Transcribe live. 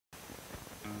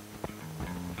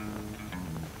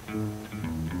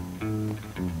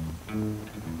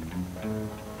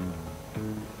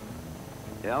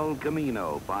El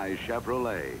Camino by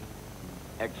Chevrolet.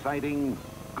 Exciting,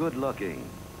 good-looking,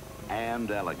 and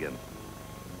elegant.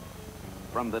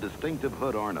 From the distinctive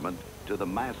hood ornament to the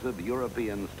massive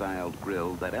European-styled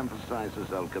grille that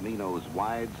emphasizes El Camino's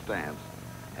wide stance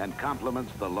and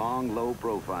complements the long, low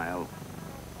profile,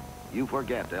 you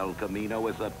forget El Camino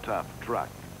is a tough truck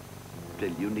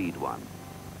till you need one.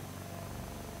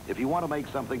 If you want to make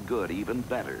something good even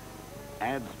better,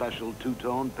 add special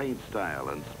two-tone paint style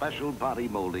and special body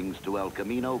moldings to El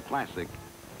Camino Classic,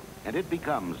 and it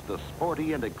becomes the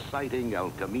sporty and exciting El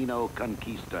Camino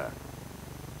Conquista.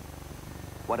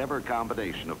 Whatever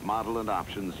combination of model and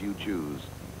options you choose,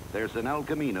 there's an El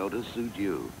Camino to suit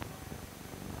you.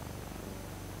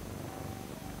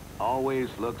 Always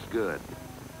looks good,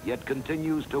 yet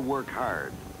continues to work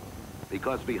hard,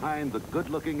 because behind the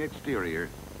good-looking exterior,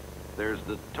 there's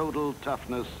the total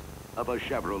toughness of a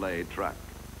Chevrolet truck.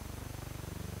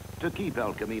 To keep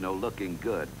El Camino looking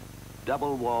good,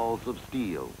 double walls of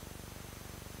steel.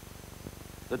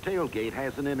 The tailgate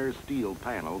has an inner steel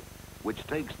panel which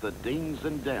takes the dings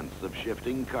and dents of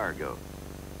shifting cargo.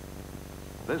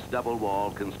 This double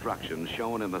wall construction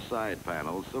shown in the side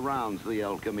panels surrounds the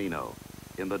El Camino,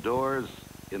 in the doors,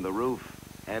 in the roof,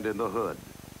 and in the hood.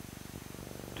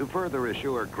 To further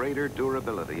assure greater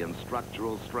durability and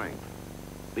structural strength,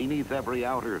 beneath every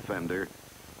outer fender,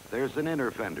 there's an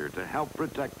inner fender to help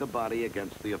protect the body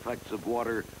against the effects of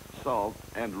water, salt,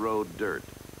 and road dirt.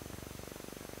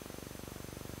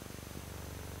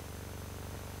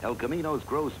 El Camino's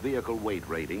gross vehicle weight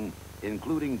rating,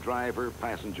 including driver,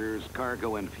 passengers,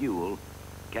 cargo, and fuel,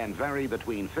 can vary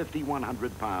between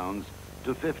 5,100 pounds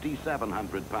to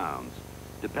 5,700 pounds,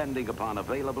 depending upon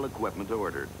available equipment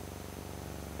ordered.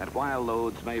 And while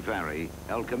loads may vary,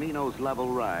 El Camino's level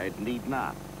ride need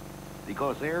not,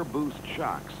 because air boost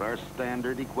shocks are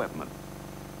standard equipment.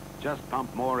 Just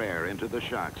pump more air into the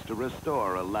shocks to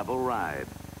restore a level ride,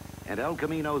 and El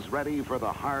Camino's ready for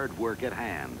the hard work at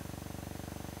hand.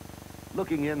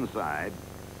 Looking inside,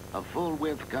 a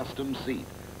full-width custom seat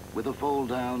with a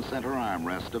fold-down center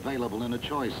armrest available in a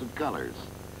choice of colors,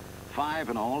 5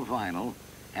 in all vinyl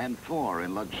and 4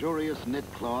 in luxurious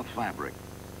knit cloth fabric.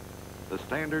 The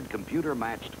standard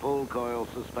computer-matched full-coil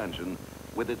suspension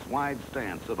with its wide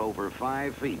stance of over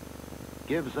 5 feet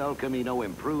gives El Camino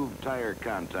improved tire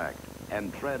contact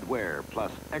and tread wear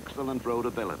plus excellent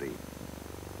roadability.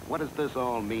 What does this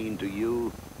all mean to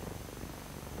you?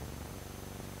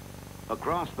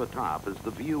 Across the top is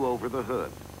the view over the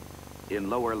hood. In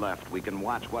lower left, we can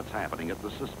watch what's happening at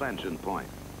the suspension point.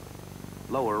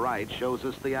 Lower right shows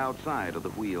us the outside of the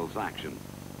wheel's action.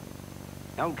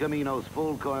 El Camino's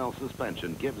full coil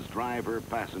suspension gives driver,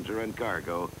 passenger, and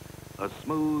cargo a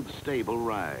smooth, stable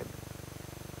ride.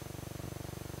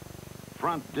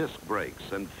 Front disc brakes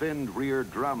and finned rear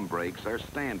drum brakes are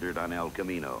standard on El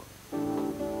Camino.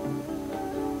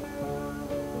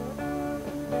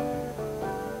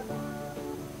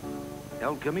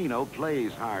 El Camino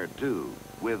plays hard too,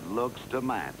 with looks to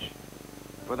match.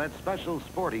 For that special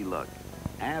sporty look,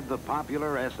 add the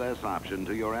popular SS option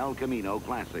to your El Camino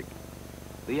Classic.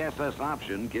 The SS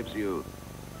option gives you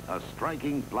a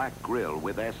striking black grille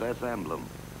with SS emblem,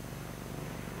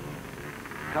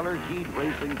 color-keyed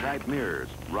racing-type mirrors,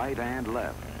 right and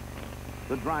left.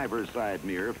 The driver's side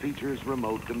mirror features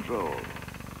remote control.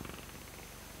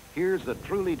 Here's a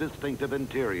truly distinctive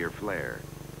interior flair.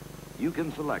 You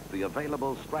can select the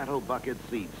available strato bucket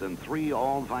seats in 3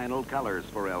 all-vinyl colors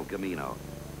for El Camino,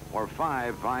 or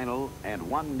 5 vinyl and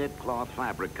 1 knit cloth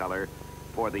fabric color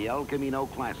for the El Camino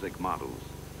Classic models.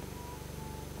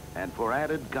 And for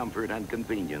added comfort and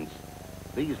convenience,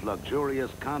 these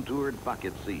luxurious contoured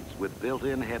bucket seats with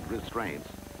built-in head restraints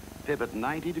pivot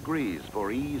 90 degrees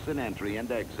for ease in entry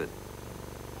and exit.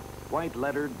 White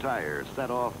lettered tires set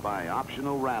off by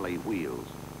optional rally wheels,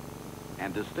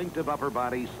 and distinctive upper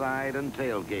body side and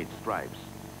tailgate stripes.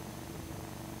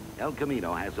 El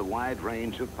Camino has a wide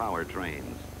range of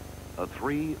powertrains, a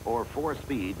 3- or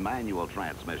 4-speed manual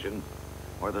transmission,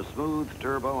 or the smooth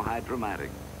turbo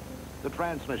hydromatic. The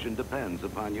transmission depends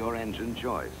upon your engine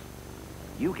choice.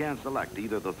 You can select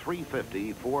either the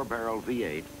 350 4-barrel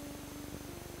V8,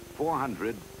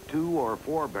 400 2- or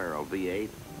 4-barrel V8,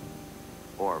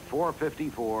 or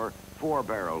 454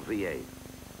 4-barrel V8.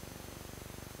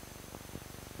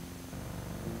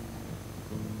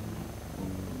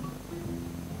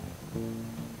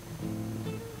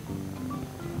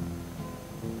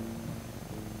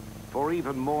 For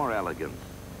even more elegance,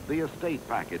 the estate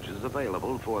package is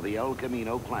available for the El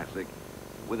Camino Classic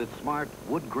with its smart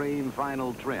wood grain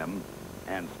vinyl trim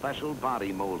and special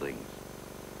body moldings.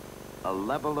 A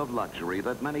level of luxury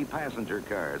that many passenger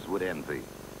cars would envy.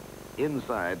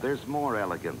 Inside, there's more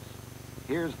elegance.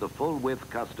 Here's the full-width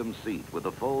custom seat with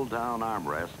a fold-down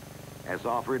armrest as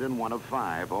offered in one of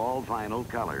 5 all-vinyl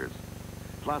colors,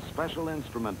 plus special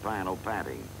instrument panel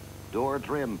padding, door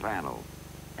trim panel,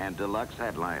 and deluxe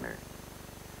headliner.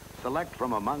 Select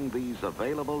from among these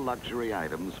available luxury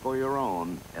items for your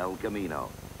own El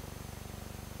Camino.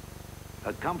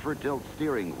 A comfort tilt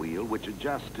steering wheel which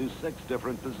adjusts to 6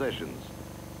 different positions.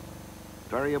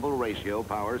 Variable ratio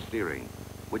power steering,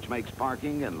 which makes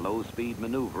parking and low-speed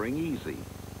maneuvering easy.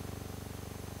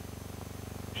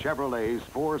 Chevrolet's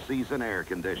 4-season air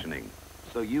conditioning,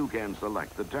 so you can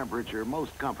select the temperature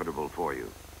most comfortable for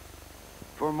you.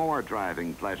 For more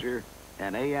driving pleasure,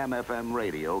 an AM/FM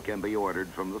radio can be ordered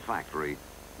from the factory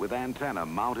with antenna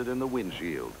mounted in the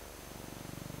windshield.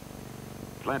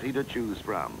 Plenty to choose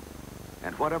from.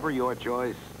 And whatever your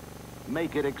choice,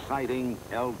 make it exciting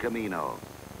El Camino.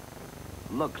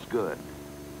 Looks good.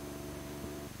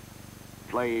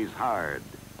 Plays hard.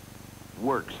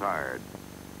 Works hard.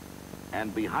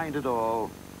 And behind it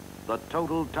all, the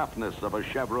total toughness of a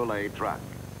Chevrolet truck.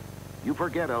 You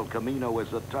forget El Camino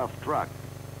is a tough truck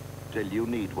till you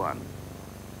need one.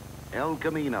 El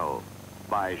Camino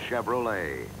by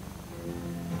Chevrolet.